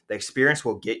The experience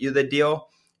will get you the deal,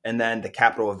 and then the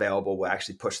capital available will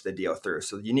actually push the deal through.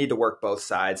 So you need to work both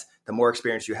sides. The more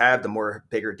experience you have, the more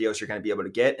bigger deals you're going to be able to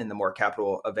get, and the more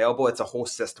capital available. It's a whole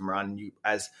system run.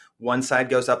 As one side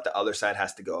goes up, the other side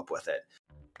has to go up with it.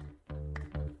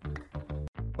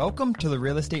 Welcome to the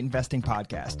Real Estate Investing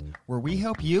Podcast, where we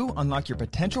help you unlock your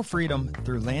potential freedom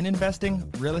through land investing,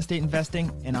 real estate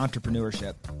investing, and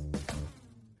entrepreneurship.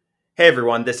 Hey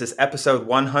everyone, this is episode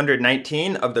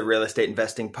 119 of the Real Estate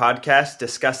Investing Podcast,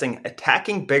 discussing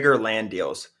attacking bigger land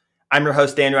deals. I'm your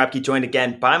host, Daniel Apke, joined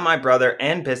again by my brother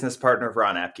and business partner,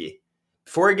 Ron Apke.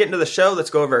 Before we get into the show,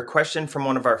 let's go over a question from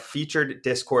one of our featured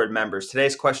Discord members.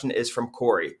 Today's question is from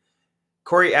Corey.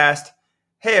 Corey asked,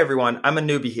 "Hey everyone, I'm a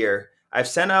newbie here. I've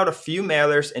sent out a few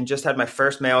mailers and just had my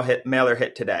first mailer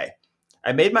hit today.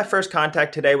 I made my first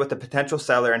contact today with a potential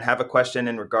seller and have a question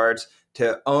in regards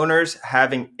to owners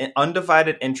having an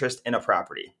undivided interest in a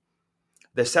property.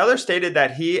 The seller stated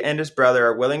that he and his brother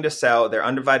are willing to sell their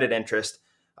undivided interest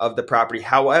of the property.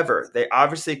 However, they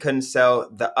obviously couldn't sell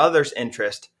the other's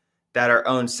interest that are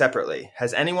owned separately.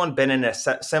 Has anyone been in a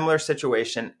similar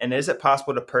situation, and is it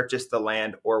possible to purchase the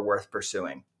land or worth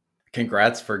pursuing?"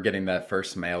 Congrats for getting that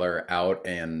first mailer out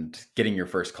and getting your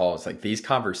first calls. Like, these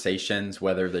conversations,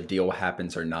 whether the deal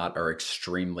happens or not, are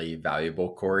extremely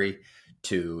valuable, Corey,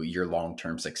 to your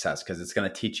long-term success, because it's going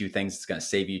to teach you things. It's going to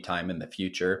save you time in the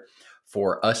future.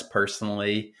 For us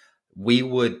personally, we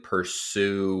would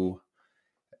pursue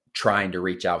trying to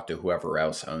reach out to whoever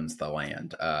else owns the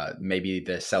land. Maybe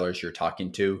the sellers you're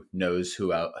talking to knows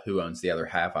who owns the other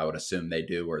half. I would assume they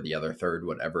do, or the other third,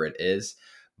 whatever it is.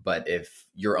 But if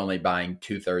you're only buying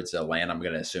 2/3 of the land, I'm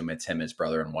going to assume it's him, his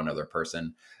brother, and one other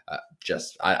person.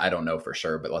 I don't know for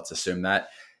sure, but let's assume that.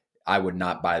 I would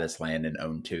not buy this land and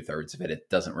own 2/3 of it. It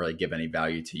doesn't really give any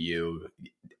value to you.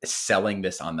 Selling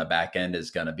this on the back end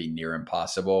is going to be near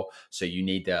impossible. So you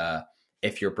need to,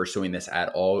 if you're pursuing this at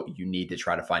all, you need to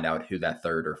try to find out who that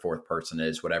third or fourth person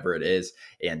is, whatever it is,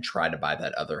 and try to buy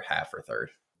that other half or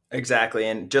third. Exactly.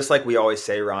 And just like we always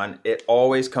say, Ron, it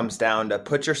always comes down to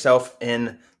put yourself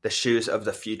in the shoes of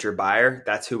the future buyer.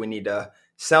 That's who we need to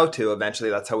sell to eventually.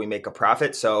 That's how we make a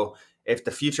profit. So if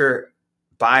the future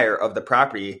buyer of the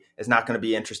property is not going to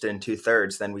be interested in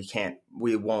 2/3, then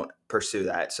we won't pursue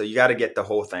that. So you got to get the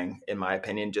whole thing, in my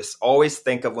opinion. Just always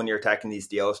think of, when you're attacking these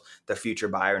deals, the future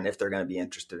buyer and if they're going to be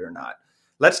interested or not.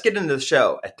 Let's get into the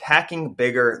show. Attacking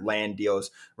bigger land deals.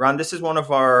 Ron, this is one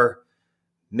of our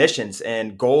missions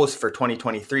and goals for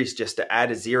 2023 is just to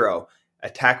add a zero,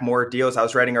 attack more deals. I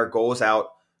was writing our goals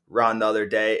out, Ron, the other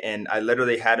day, and I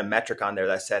literally had a metric on there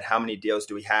that said, how many deals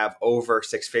do we have over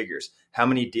 6 figures? How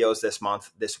many deals this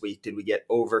month, this week, did we get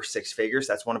over 6 figures?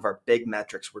 That's one of our big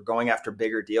metrics. We're going after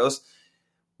bigger deals.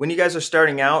 When you guys are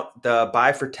starting out, the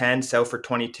buy for 10, sell for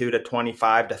 22 to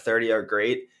 25 to 30 are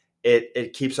great.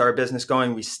 It keeps our business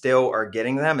going. We still are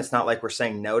getting them. It's not like we're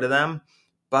saying no to them.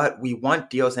 But we want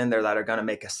deals in there that are going to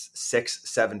make us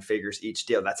 6-7 figures each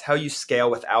deal. That's how you scale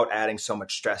without adding so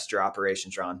much stress to your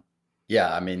operations, Ron.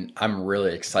 Yeah, I mean, I'm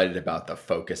really excited about the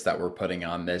focus that we're putting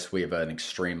on this. We have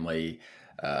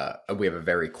we have a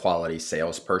very quality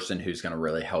salesperson who's going to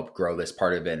really help grow this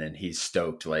part of it. And he's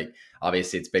stoked. Like,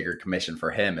 obviously it's bigger commission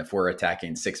for him. If we're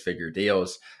attacking 6-figure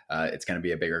deals, it's going to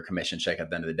be a bigger commission check at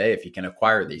the end of the day if he can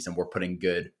acquire these. And we're putting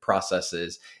good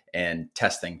processes and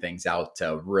testing things out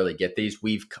to really get these.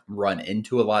 We've run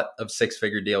into a lot of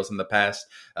 6-figure deals in the past.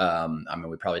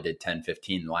 We probably did 10,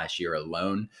 15 last year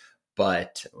alone.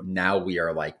 But now we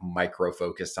are like micro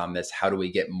focused on this. How do we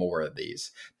get more of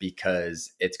these?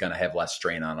 Because it's going to have less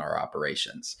strain on our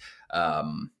operations.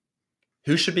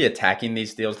 Who should be attacking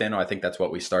these deals, Daniel? I think that's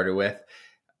what we started with.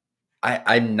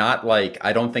 I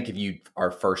don't think if you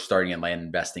are first starting in land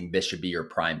investing, this should be your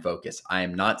prime focus. I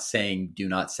am not saying do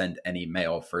not send any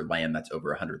mail for land that's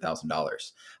over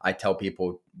 $100,000. I tell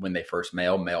people when they first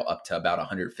mail up to about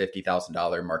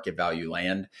 $150,000 market value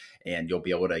land, and you'll be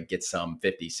able to get some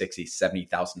 $50,000, $60,000,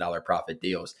 $70,000 profit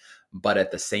deals. But at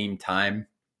the same time,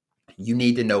 you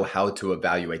need to know how to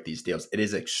evaluate these deals. It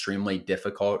is extremely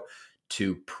difficult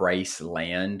to price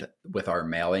land with our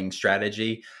mailing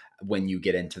strategy. When you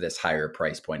get into this higher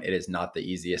price point, it is not the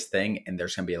easiest thing. And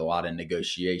there's going to be a lot of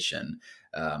negotiation.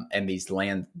 And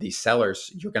these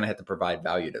sellers, you're going to have to provide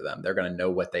value to them. They're going to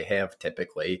know what they have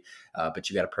typically, but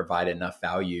you got to provide enough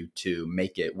value to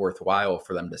make it worthwhile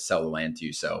for them to sell the land to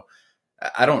you. So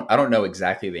I don't know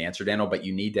exactly the answer, Daniel, but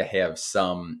you need to have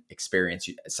some experience,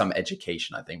 some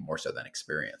education, I think, more so than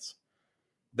experience.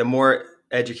 The more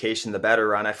education, the better,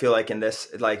 Ron. I feel like in this,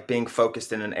 like being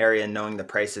focused in an area and knowing the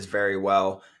prices very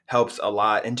well helps a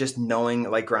lot. And just knowing,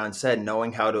 like Ron said,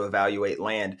 knowing how to evaluate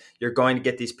land. You're going to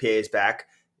get these PAs back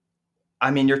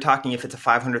I mean, you're talking if it's a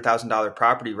 $500,000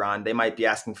 property, Ron, they might be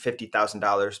asking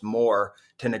 $50,000 more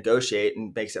to negotiate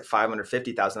and makes it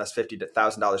 $550,000. That's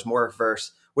 $50,000 more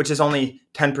versus, which is only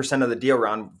 10% of the deal,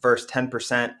 Ron, versus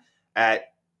 10% at,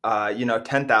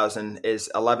 10,000 is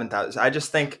 11,000. I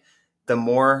just think the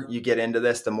more you get into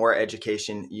this, the more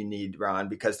education you need, Ron,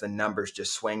 because the numbers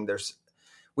just swing.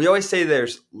 We always say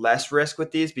there's less risk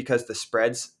with these because the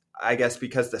spreads,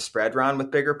 Ron,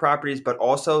 with bigger properties, but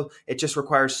also it just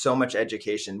requires so much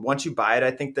education. Once you buy it,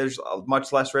 I think there's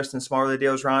much less risk than smaller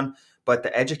deals, Ron, but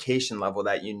the education level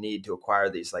that you need to acquire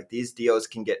these deals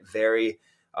can get very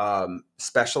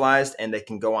specialized, and they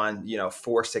can go on,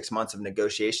 4-6 months of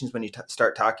negotiations. When you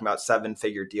start talking about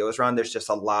 7-figure deals, Ron, there's just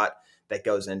a lot that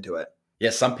goes into it. Yeah.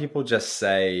 Some people just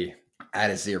say at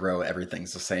a zero,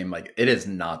 everything's the same. Like, it is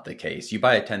not the case. You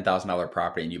buy a $10,000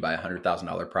 property and you buy a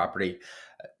 $100,000 property.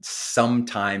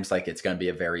 Sometimes it's going to be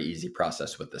a very easy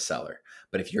process with the seller.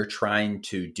 But if you're trying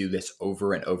to do this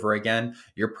over and over again,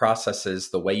 your processes,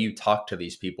 the way you talk to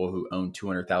these people who own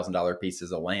 $200,000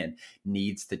 pieces of land,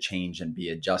 needs to change and be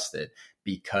adjusted,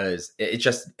 because it's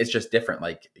just different.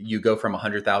 Like, you go from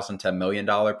 $100,000 to $1 million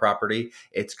property,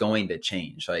 it's going to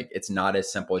change. Like, it's not as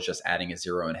simple as just adding a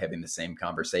zero and having the same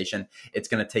conversation. It's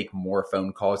going to take more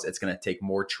phone calls. It's going to take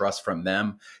more trust from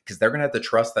them, because they're going to have to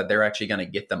trust that they're actually going to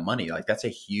get the money. Like, that's a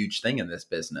huge thing in this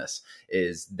business,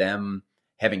 is them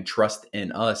having trust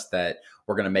in us that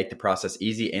we're going to make the process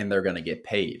easy and they're going to get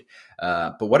paid.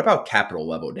 But what about capital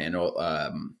level, Daniel?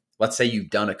 Let's say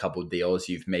you've done a couple of deals,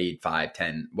 you've made 5,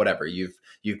 10, whatever. You've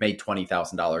made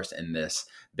 $20,000 in this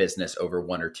business over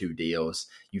 1 or 2 deals.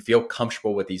 You feel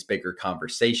comfortable with these bigger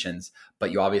conversations,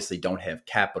 but you obviously don't have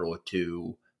capital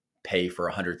to pay for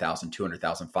 $100,000,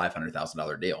 $200,000,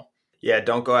 $500,000 deal. Yeah,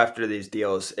 don't go after these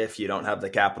deals if you don't have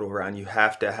the capital around. You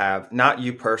have to have, not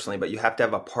you personally, but you have to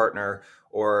have a partner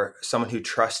or someone who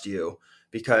trusts you,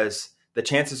 because the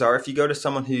chances are if you go to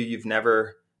someone who you've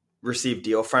never received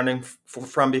deal funding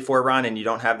from before, Ron, and you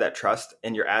don't have that trust,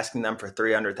 and you're asking them for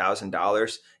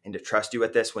 $300,000 and to trust you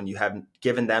with this when you have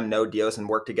given them no deals and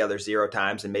worked together 0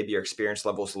 times and maybe your experience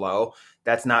level is low,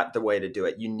 that's not the way to do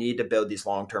it. You need to build these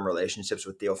long-term relationships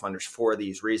with deal funders for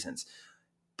these reasons.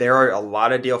 There are a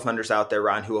lot of deal funders out there,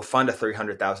 Ron, who will fund a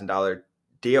 $300,000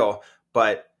 deal,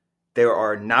 but there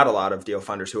are not a lot of deal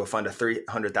funders who will fund a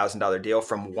 $300,000 deal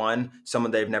from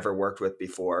someone they've never worked with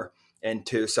before, and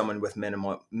 2, someone with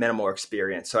minimal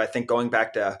experience. So I think going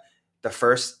back to the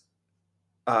first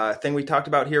thing we talked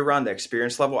about here, Ron, the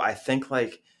experience level, I think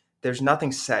there's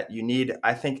nothing set.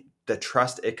 I think the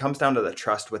trust, it comes down to the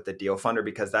trust with the deal funder,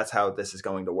 because that's how this is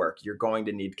going to work. You're going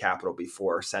to need capital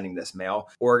before sending this mail.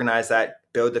 Organize that,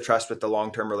 build the trust with the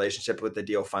long-term relationship with the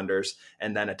deal funders,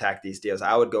 and then attack these deals.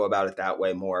 I would go about it that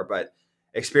way more. But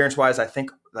experience-wise, I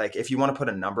think if you want to put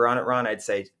a number on it, Ron, I'd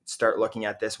say start looking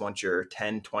at this once you're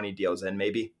 10, 20 deals in,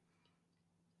 maybe.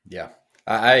 Yeah,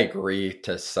 I agree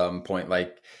to some point.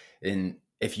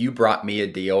 If you brought me a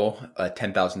deal, a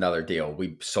 $10,000 deal,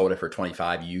 we sold it for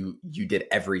 25, you did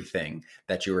everything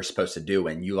that you were supposed to do.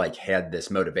 And you had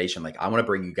this motivation, I want to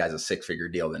bring you guys a 6-figure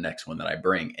deal, the next one that I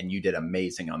bring. And you did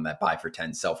amazing on that buy for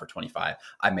 10, sell for 25.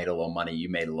 I made a little money. You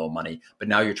made a little money, but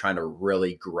now you're trying to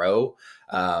really grow.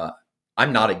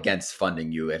 I'm not against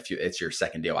funding you if it's your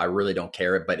second deal. I really don't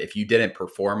care. But if you didn't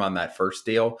perform on that first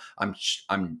deal, I'm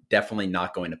definitely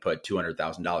not going to put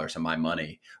 $200,000 of my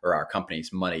money or our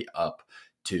company's money up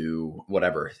to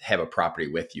have a property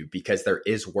with you, because there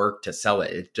is work to sell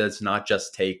it. It does not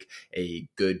just take a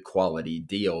good quality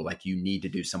deal. You need to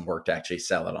do some work to actually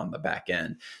sell it on the back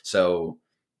end. So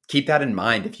keep that in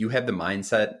mind. If you have the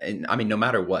mindset, and I mean, no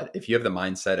matter what, if you have the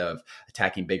mindset of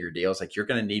attacking bigger deals, you're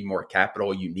going to need more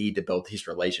capital. You need to build these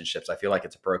relationships. I feel like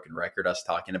it's a broken record, us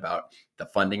talking about the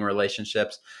funding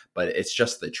relationships, but it's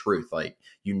just the truth.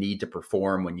 You need to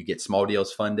perform when you get small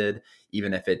deals funded,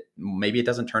 even if maybe it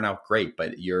doesn't turn out great,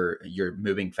 but you're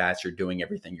moving fast. You're doing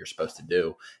everything you're supposed to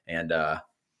do. And,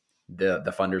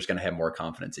 the funder is going to have more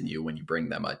confidence in you when you bring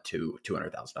them a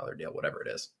 $200,000 deal, whatever it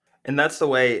is. And that's the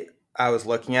way I was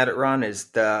looking at it, Ron,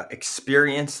 is the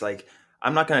experience.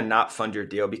 I'm not going to not fund your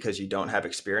deal because you don't have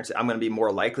experience. I'm going to be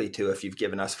more likely to if you've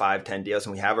given us 5, 10 deals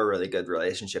and we have a really good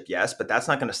relationship. Yes, but that's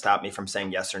not going to stop me from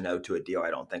saying yes or no to a deal. I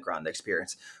don't think, Ron, the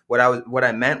experience. What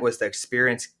I meant was the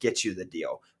experience gets you the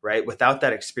deal, right? Without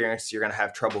that experience, you're going to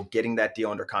have trouble getting that deal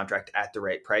under contract at the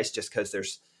right price, just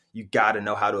because you got to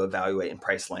know how to evaluate and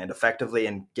price land effectively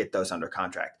and get those under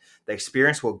contract. The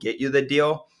experience will get you the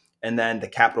deal. and then the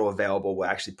capital available will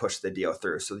actually push the deal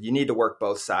through. So you need to work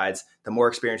both sides. The more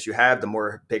experience you have, the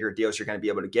more bigger deals you're going to be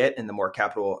able to get, and the more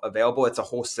capital available. It's a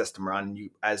whole system run.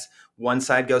 As one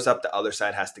side goes up, the other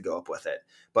side has to go up with it.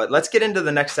 But let's get into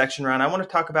the next section, Ron. I want to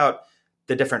talk about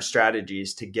the different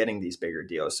strategies to getting these bigger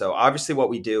deals. So obviously what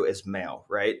we do is mail,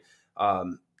 right?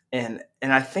 And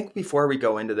I think before we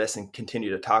go into this and continue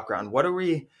to talk, Ron, what are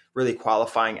we really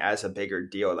qualifying as a bigger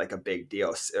deal, like a big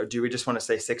deal? Or do we just want to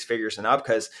say six figures and up?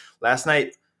 Because last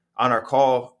night on our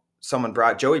call,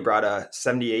 Joey brought a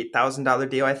 $78,000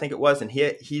 deal, I think it was. And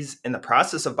he's in the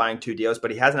process of buying 2 deals,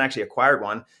 but he hasn't actually acquired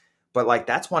one. But like,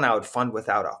 that's one I would fund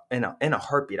in a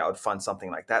heartbeat. I would fund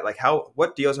something like that. Like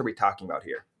what deals are we talking about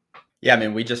here? Yeah, I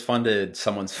mean, we just funded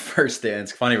someone's first deal.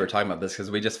 It's funny we're talking about this because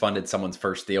we just funded someone's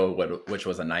first deal, which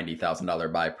was a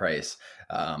 $90,000 buy price.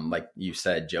 Like you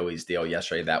said, Joey's deal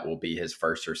yesterday, that will be his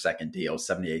first or second deal,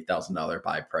 $78,000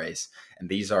 buy price. And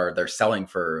they're selling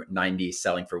for 90,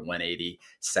 selling for 180,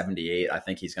 78. I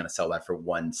think he's going to sell that for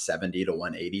 170 to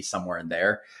 180, somewhere in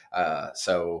there.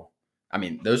 So I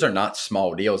mean, those are not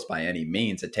small deals by any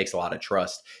means. It takes a lot of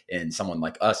trust in someone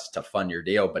like us to fund your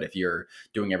deal. But if you're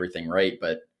doing everything right,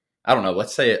 but I don't know,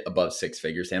 let's say it above 6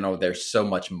 figures. I know there's so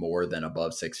much more than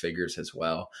above 6 figures as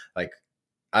well. Like,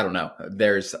 I don't know,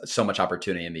 there's so much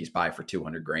opportunity in these buy for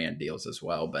 200 grand deals as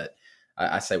well. But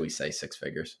I say we say 6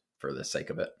 figures for the sake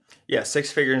of it. Yeah,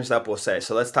 6 figures up, we'll say.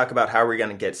 So let's talk about how we're going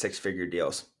to get 6-figure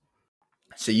deals.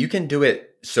 So you can do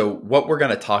it. So what we're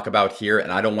going to talk about here,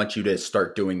 and I don't want you to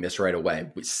start doing this right away.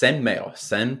 Send mail,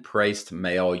 send priced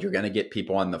mail. You're going to get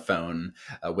people on the phone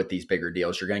with these bigger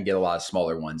deals. You're going to get a lot of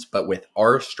smaller ones. But with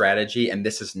our strategy, and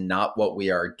this is not what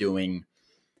we are doing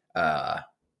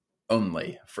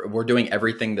only. We're doing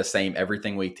everything the same,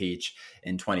 everything we teach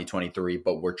in 2023,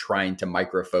 but we're trying to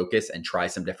micro focus and try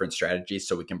some different strategies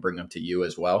so we can bring them to you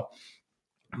as well.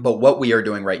 But what we are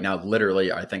doing right now,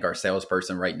 literally, I think our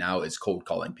salesperson right now is cold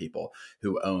calling people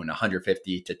who own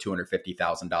 $150,000 to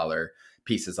 $250,000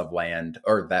 pieces of land,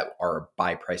 or that our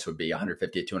buy price would be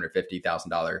 $150,000 to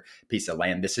 $250,000 piece of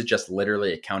land. This is just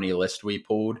literally a county list we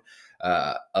pulled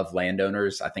of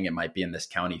landowners. I think it might be in this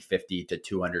county 50 to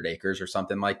 200 acres or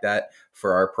something like that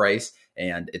for our price.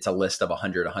 And it's a list of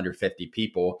 100, 150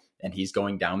 people, and he's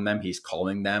going down them. He's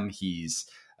calling them. He's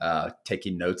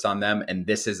taking notes on them. And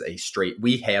this is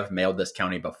we have mailed this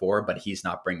county before, but he's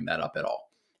not bringing that up at all.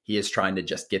 He is trying to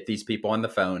just get these people on the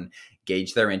phone,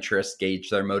 gauge their interest, gauge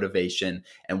their motivation,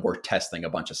 and we're testing a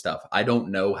bunch of stuff. I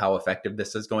don't know how effective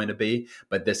this is going to be,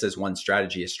 but this is one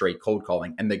strategy, is straight cold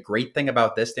calling. And the great thing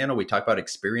about this, Daniel, we talk about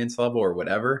experience level or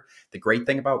whatever. The great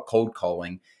thing about cold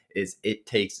calling is it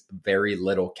takes very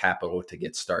little capital to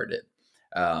get started.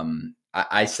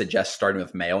 I suggest starting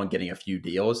with mail and getting a few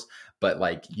deals, but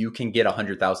like you can get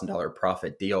 $100,000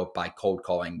 profit deal by cold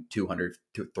calling 200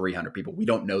 to 300 people. We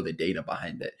don't know the data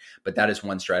behind it, but that is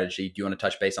one strategy. Do you want to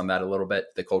touch base on that a little bit,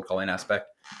 the cold calling aspect?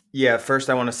 Yeah. First,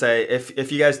 I want to say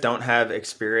if you guys don't have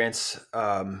experience,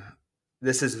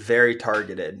 this is very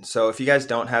targeted. So if you guys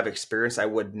don't have experience, I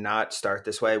would not start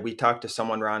this way. We talked to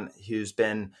someone, Ron, who's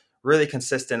been really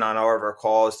consistent on all of our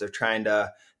calls. They're trying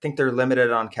to, I think they're limited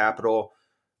on capital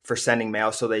for sending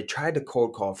mail. So they tried to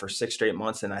cold call for 6 straight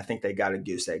months, and I think they got a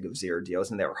goose egg of 0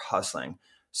 deals, and they were hustling.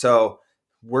 So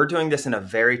we're doing this in a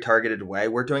very targeted way.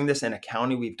 We're doing this in a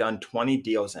county we've done 20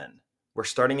 deals in. We're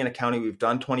starting in a county we've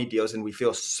done 20 deals, and we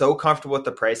feel so comfortable with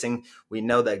the pricing. We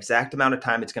know the exact amount of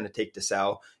time it's going to take to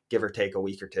sell, give or take a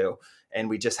week or two. And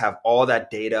we just have all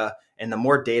that data. And the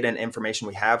more data and information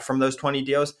we have from those 20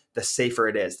 deals, the safer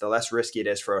it is, the less risky it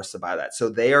is for us to buy that. So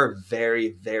they are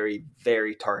very, very,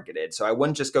 very targeted. So I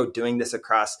wouldn't just go doing this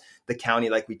across the county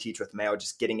like we teach with mail,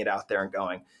 just getting it out there and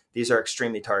going. These are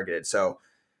extremely targeted. So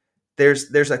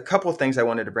there's a couple things I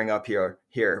wanted to bring up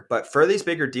here. But for these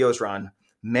bigger deals, Ron,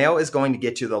 mail is going to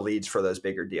get you the leads for those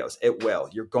bigger deals. It will.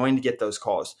 You're going to get those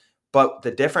calls. But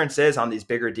the difference is on these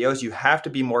bigger deals, you have to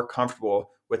be more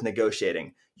comfortable with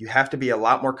negotiating. You have to be a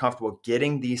lot more comfortable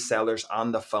getting these sellers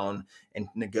on the phone and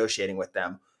negotiating with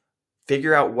them.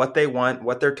 Figure out what they want,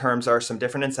 what their terms are, some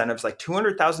different incentives. Like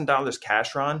 $200,000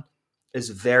 cash, Ron, is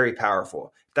very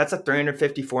powerful. If that's a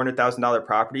 $350,000, $400,000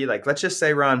 property, like let's just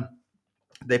say, Ron,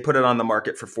 they put it on the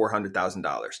market for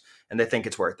 $400,000 and they think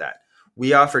it's worth that.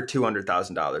 We offered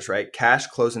 $200,000, right? Cash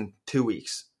close in 2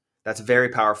 weeks. That's very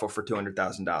powerful for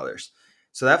 $200,000.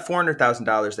 So that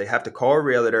 $400,000, they have to call a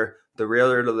realtor, the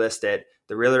realtor to list it.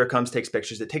 The realtor comes, takes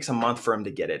pictures. It takes a month for them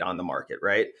to get it on the market,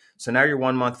 right? So now you're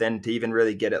 1 month in to even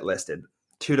really get it listed,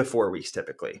 2 to 4 weeks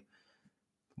typically.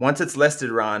 Once it's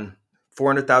listed, Ron,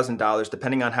 $400,000,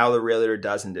 depending on how the realtor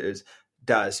does,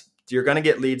 you're going to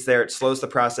get leads there. It slows the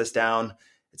process down.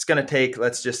 it's going to take,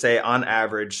 let's just say on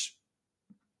average,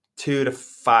 2 to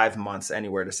 5 months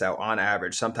anywhere to sell on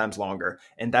average, sometimes longer.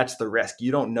 And that's the risk.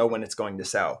 You don't know when it's going to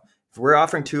sell. If we're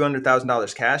offering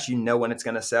 $200,000 cash, you know when it's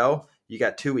going to sell. You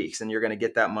got 2 weeks and you're going to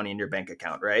get that money in your bank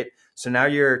account, right? So now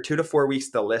you're 2 to 4 weeks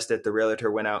to list it. The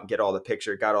realtor went out and got all the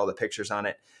pictures on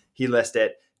it. He listed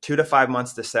it. 2 to 5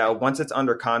 months to sell. Once it's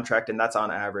under contract, and that's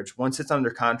on average. Once it's under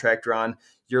contract, Ron,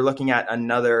 you're looking at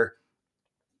another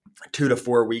 2 to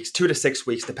 4 weeks, 2 to 6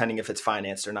 weeks, depending if it's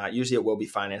financed or not. Usually it will be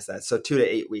financed. So 2 to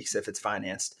 8 weeks if it's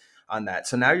financed on that.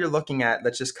 So now you're looking at,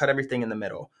 let's just cut everything in the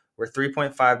middle. We're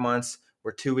 3.5 months.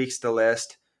 We're 2 weeks to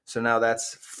list. So now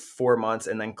that's 4 months,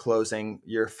 and then closing,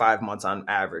 you're 5 months on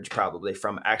average, probably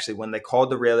from actually when they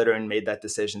called the realtor and made that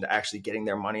decision to actually getting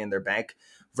their money in their bank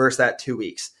versus that 2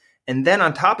 weeks. And then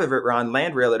on top of it, Ron,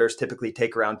 land realtors typically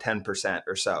take around 10%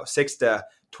 or so, 6 to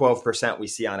 12% we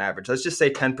see on average. Let's just say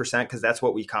 10% because that's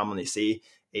what we commonly see,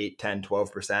 8, 10,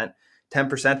 12%.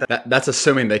 10%. That's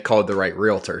assuming they called the right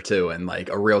realtor too, and like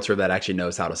a realtor that actually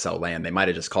knows how to sell land. They might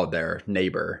have just called their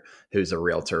neighbor who's a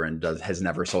realtor and has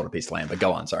never sold a piece of land. But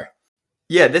go on, sorry.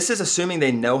 Yeah, this is assuming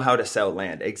they know how to sell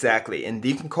land. Exactly. And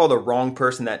you can call the wrong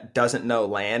person that doesn't know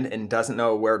land and doesn't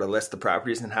know where to list the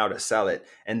properties and how to sell it.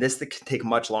 And this can take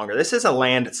much longer. This is a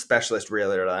land specialist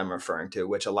realtor that I'm referring to,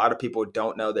 which a lot of people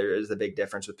don't know. There is a big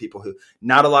difference with people who,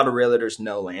 not a lot of realtors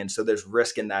know land. So there's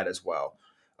risk in that as well.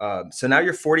 So now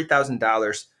you're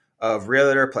 $40,000 of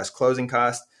realtor plus closing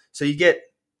costs. So you get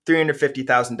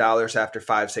 $350,000 after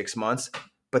 5-6 months.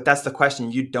 But that's the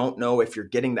question. You don't know if you're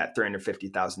getting that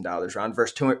 $350,000, Ron,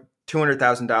 versus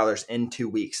 $200,000 in 2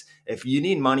 weeks. If you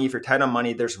need money, if you're tight on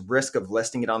money, there's risk of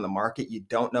listing it on the market. You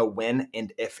don't know when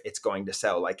and if it's going to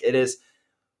sell. Like it is,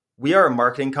 we are a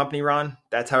marketing company, Ron.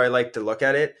 That's how I like to look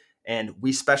at it. And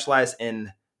we specialize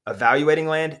in evaluating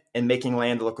land and making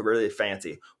land look really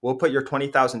fancy. We'll put your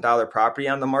 $20,000 property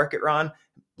on the market, Ron,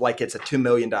 like it's a $2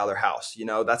 million house. You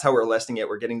know, that's how we're listing it.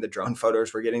 We're getting the drone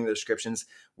photos. We're getting the descriptions.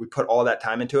 We put all that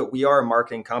time into it. We are a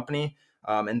marketing company,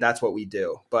 and that's what we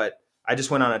do. But I just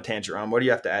went on a tangent, Ron. What do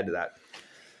you have to add to that?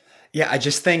 Yeah, I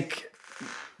just think,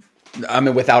 I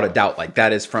mean, without a doubt, like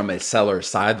that is from a seller's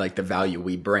side, like the value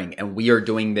we bring. And we are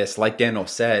doing this, like Daniel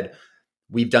said,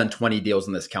 we've done 20 deals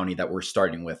in this county that we're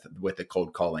starting with the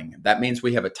cold calling. That means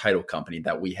we have a title company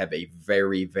that we have a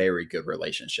very, very good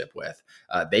relationship with.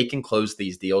 They can close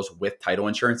these deals with title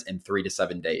insurance in 3 to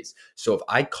 7 days. So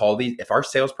if our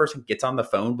salesperson gets on the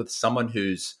phone with someone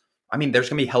there's going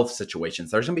to be health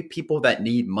situations. There's going to be people that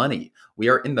need money. We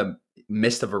are in the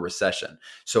midst of a recession.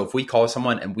 So if we call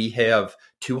someone and we have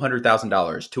 $200,000,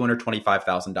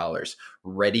 $225,000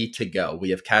 ready to go,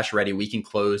 we have cash ready, we can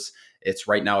close.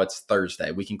 Right now it's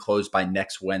Thursday. We can close by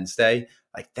next Wednesday.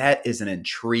 Like that is an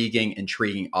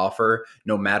intriguing offer,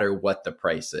 no matter what the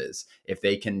price is. If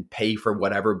they can pay for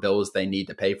whatever bills they need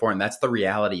to pay for, and that's the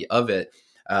reality of it,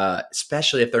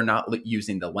 especially if they're not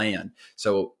using the land.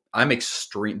 So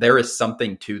there is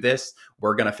something to this.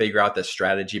 We're going to figure out the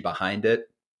strategy behind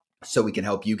it so we can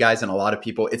help you guys and a lot of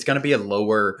people. It's going to be a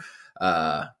lower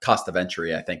cost of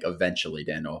entry, I think, eventually,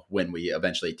 Daniel, when we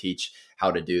eventually teach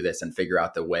how to do this and figure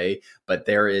out the way. But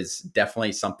there is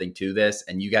definitely something to this,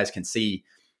 and you guys can see.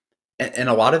 And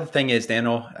a lot of the thing is,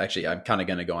 Daniel, actually, I'm kind of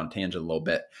going to go on a tangent a little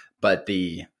bit, but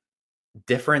the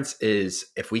difference is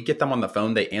if we get them on the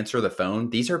phone, they answer the phone.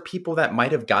 These are people that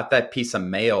might have got that piece of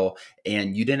mail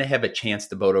and you didn't have a chance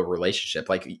to build a relationship.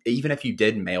 Like even if you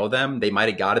did mail them, they might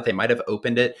have got it. They might have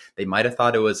opened it. They might have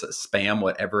thought it was a spam,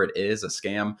 whatever it is, a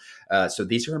scam. So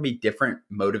these are going to be different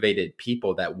motivated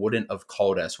people that wouldn't have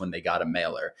called us when they got a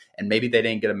mailer, and maybe they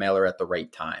didn't get a mailer at the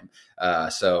right time.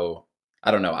 So I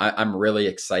don't know. I'm really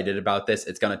excited about this.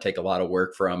 It's going to take a lot of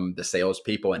work from the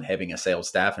salespeople and having a sales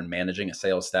staff and managing a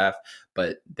sales staff,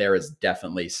 but there is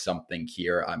definitely something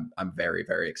here. I'm very,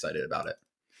 very excited about it.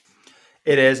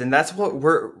 It is, and that's what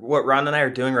Ron and I are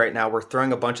doing right now. We're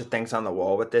throwing a bunch of things on the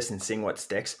wall with this and seeing what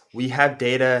sticks. We have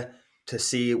data to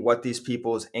see what these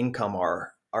people's income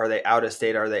are. Are they out of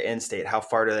state? Are they in state? How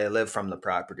far do they live from the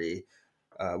property?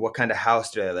 What kind of house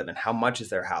do they live in? How much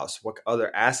is their house? What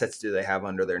other assets do they have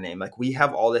under their name? Like we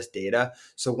have all this data.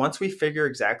 So once we figure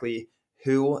exactly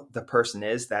who the person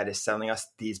is that is selling us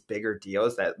these bigger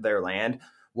deals, that their land,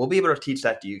 we'll be able to teach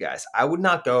that to you guys. I would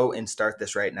not go and start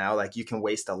this right now. Like you can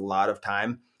waste a lot of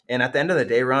time. And at the end of the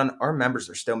day, Ron, our members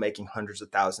are still making hundreds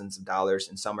of thousands of dollars,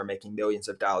 and some are making millions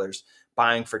of dollars,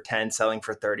 buying for 10, selling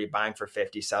for 30, buying for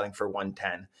 50, selling for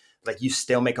 110. like you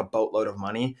still make a boatload of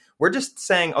money. We're just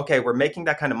saying, okay, we're making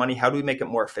that kind of money. How do we make it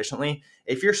more efficiently?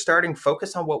 If you're starting,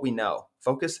 focus on what we know.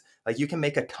 Focus, like you can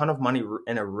make a ton of money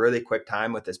in a really quick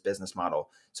time with this business model.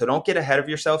 So don't get ahead of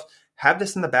yourself. Have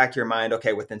this in the back of your mind.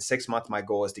 Okay, within 6 months, my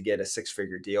goal is to get a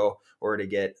 6-figure deal or to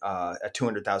get a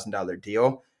 $200,000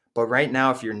 deal. But right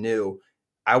now, if you're new,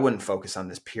 I wouldn't focus on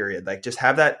this period. Like just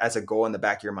have that as a goal in the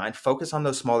back of your mind. Focus on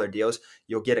those smaller deals.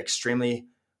 You'll get extremely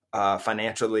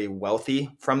financially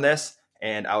wealthy from this.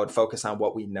 And I would focus on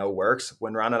what we know works.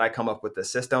 When Ron and I come up with the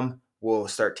system, we'll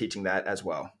start teaching that as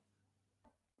well.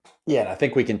 Yeah, and I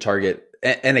think we can target.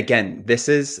 And again, this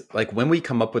is like when we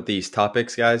come up with these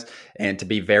topics, guys, and to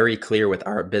be very clear with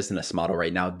our business model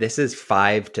right now, this is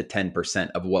 5 to 10%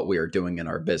 of what we are doing in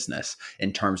our business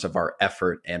in terms of our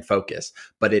effort and focus.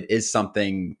 But it is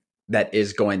something that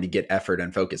is going to get effort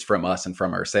and focus from us and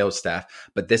from our sales staff.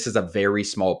 But this is a very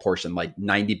small portion, like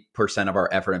 90% of our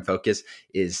effort and focus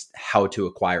is how to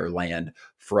acquire land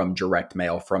from direct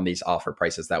mail, from these offer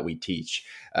prices that we teach.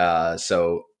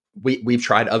 So we've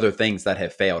tried other things that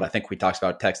have failed. I think we talked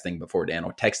about texting before,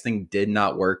 Daniel. Texting did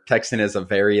not work. Texting is a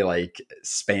very like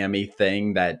spammy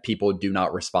thing that people do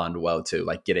not respond well to,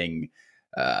 like getting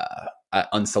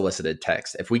unsolicited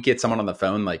text. If we get someone on the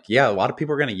phone, like, yeah, a lot of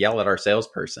people are going to yell at our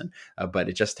salesperson, but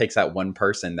it just takes that one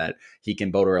person that he can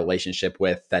build a relationship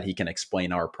with, that he can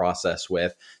explain our process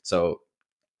with. So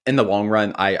in the long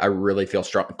run, I really feel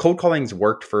strong. Cold calling's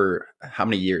worked for how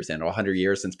many years? 100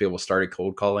 years since people started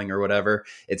cold calling or whatever.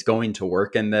 It's going to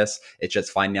work in this. It's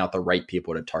just finding out the right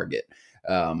people to target.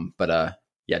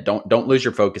 Yeah, don't lose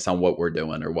your focus on what we're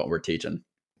doing or what we're teaching.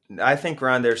 I think,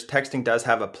 Ron, texting does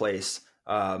have a place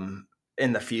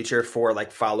in the future for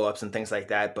like follow-ups and things like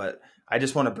that. But I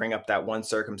just want to bring up that one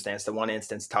circumstance, the one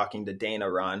instance talking to Dana,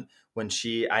 Ron, when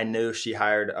I knew she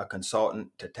hired a consultant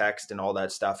to text and all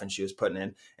that stuff, and she was putting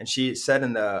in, and she said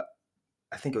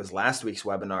I think it was last week's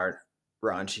webinar,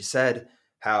 Ron, she said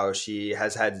how she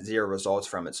has had 0 results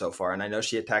from it so far. And I know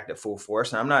she attacked it full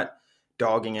force, and I'm not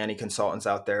dogging any consultants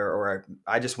out there, or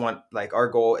I just want, like, our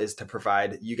goal is to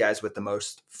provide you guys with the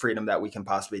most freedom that we can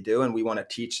possibly do. And we want to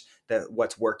teach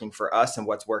what's working for us and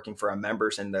what's working for our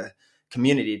members in the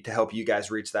community to help you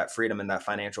guys reach that freedom and that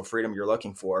financial freedom you're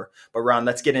looking for. But Ron,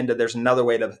 let's get into, there's another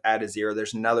way to add a 0.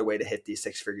 There's another way to hit these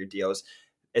 6-figure deals.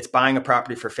 It's buying a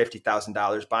property for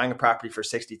 $50,000, buying a property for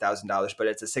 $60,000, but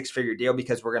it's a 6-figure deal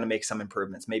because we're going to make some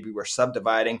improvements. Maybe we're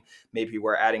subdividing, maybe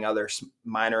we're adding other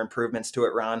minor improvements to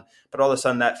it, Ron. But all of a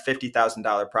sudden that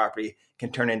 $50,000 property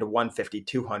can turn into $150,000,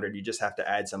 $200,000. You just have to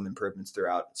add some improvements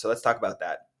throughout. So let's talk about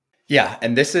that. Yeah.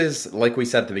 And this is, like we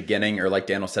said at the beginning, or like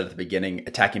Daniel said at the beginning,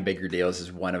 attacking bigger deals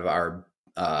is one of our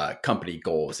company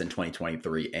goals in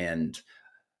 2023. And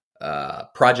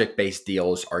project-based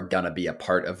deals are going to be a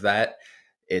part of that.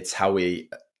 It's how we're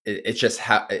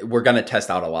going to test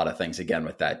out a lot of things again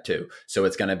with that too. So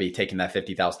it's going to be taking that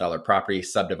 $50,000 property,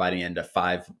 subdividing it into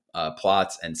 5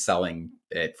 plots and selling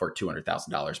it for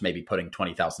 $200,000, maybe putting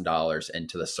 $20,000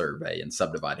 into the survey and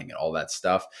subdividing it, all that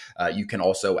stuff. You can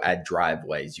also add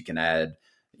driveways. You could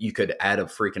add a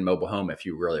freaking mobile home if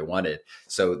you really wanted.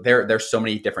 So there's so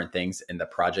many different things in the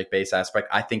project-based aspect.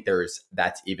 I think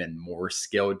that's even more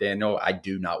skill, Daniel. I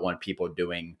do not want people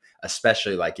doing,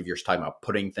 especially like if you're talking about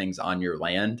putting things on your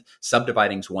land.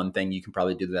 Subdividing is one thing. You can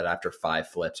probably do that after 5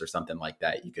 flips or something like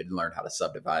that. You could learn how to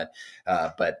subdivide.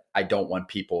 But I don't want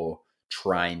people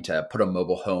trying to put a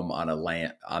mobile home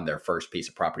on their first piece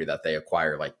of property that they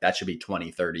acquire. Like that should be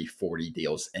 20, 30, 40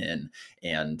 deals in.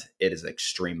 And it is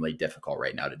extremely difficult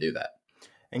right now to do that.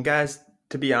 And guys,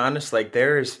 to be honest, like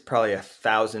there's probably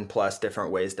 1,000+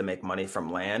 different ways to make money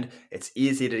from land. It's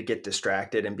easy to get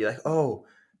distracted and be like, oh,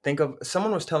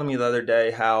 someone was telling me the other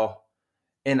day how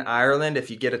in Ireland, if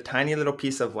you get a tiny little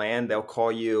piece of land, they'll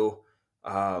call you,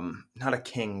 not a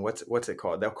king. What's it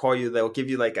called? They'll give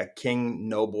you like a king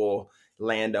noble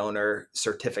landowner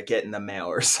certificate in the mail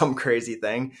or some crazy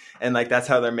thing. And like, that's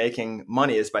how they're making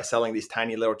money, is by selling these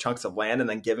tiny little chunks of land and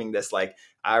then giving this like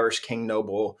Irish king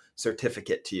noble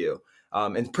certificate to you.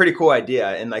 And pretty cool idea.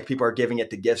 And like people are giving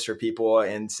it to gifts for people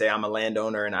and say, I'm a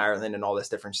landowner in Ireland and all this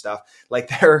different stuff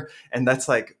and that's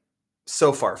like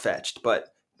so far fetched,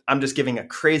 but I'm just giving a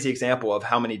crazy example of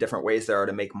how many different ways there are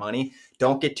to make money.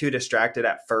 Don't get too distracted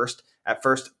at first.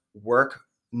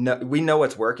 We know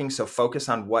what's working. So focus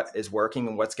on what is working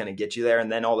and what's going to get you there. And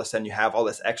then all of a sudden you have all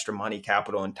this extra money,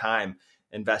 capital, and time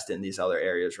invested in these other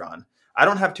areas, Ron. I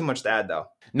don't have too much to add though.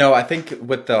 No, I think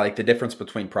with the difference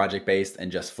between project-based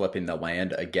and just flipping the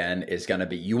land again is going to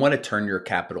be, you want to turn your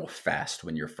capital fast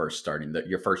when you're first starting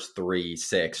your first 3,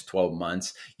 6, 12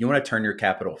 months. You want to turn your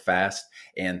capital fast,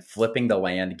 and flipping the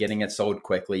land, getting it sold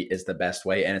quickly is the best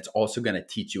way. And it's also going to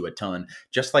teach you a ton.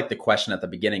 Just like the question at the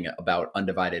beginning about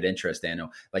undivided interest,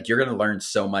 Daniel, like you're going to learn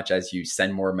so much as you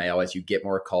send more mail, as you get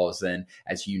more calls in,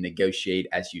 as you negotiate,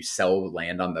 as you sell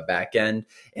land on the back end.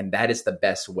 And that is the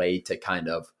best way to kind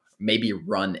of maybe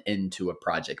run into a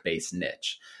project-based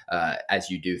niche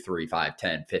as you do 3, 5,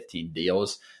 10, 15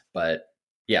 deals. But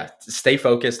yeah, stay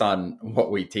focused on what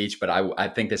we teach. But I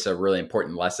think this is a really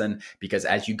important lesson, because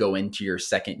as you go into your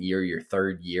second year, your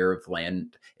third year of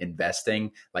land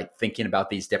investing, like thinking about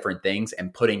these different things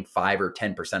and putting 5 or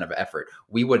 10% of effort,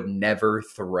 we would never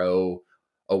throw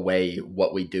away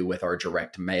what we do with our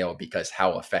direct mail because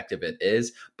how effective it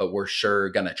is, but we're sure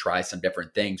going to try some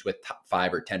different things with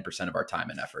 5 or 10% of our time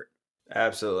and effort.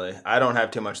 Absolutely. I don't have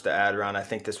too much to add, Ron. I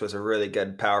think this was a really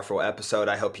good, powerful episode.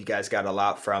 I hope you guys got a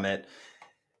lot from it.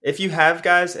 If you have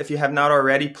not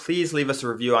already, please leave us a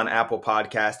review on Apple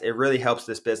Podcast. It really helps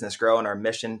this business grow and our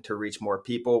mission to reach more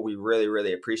people. We really,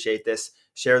 really appreciate this.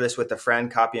 Share this with a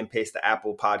friend, copy and paste the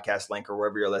Apple Podcast link or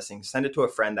wherever you're listening. Send it to a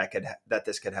friend that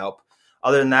this could help.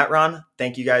 Other than that, Ron,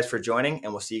 thank you guys for joining,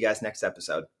 and we'll see you guys next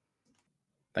episode.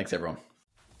 Thanks, everyone.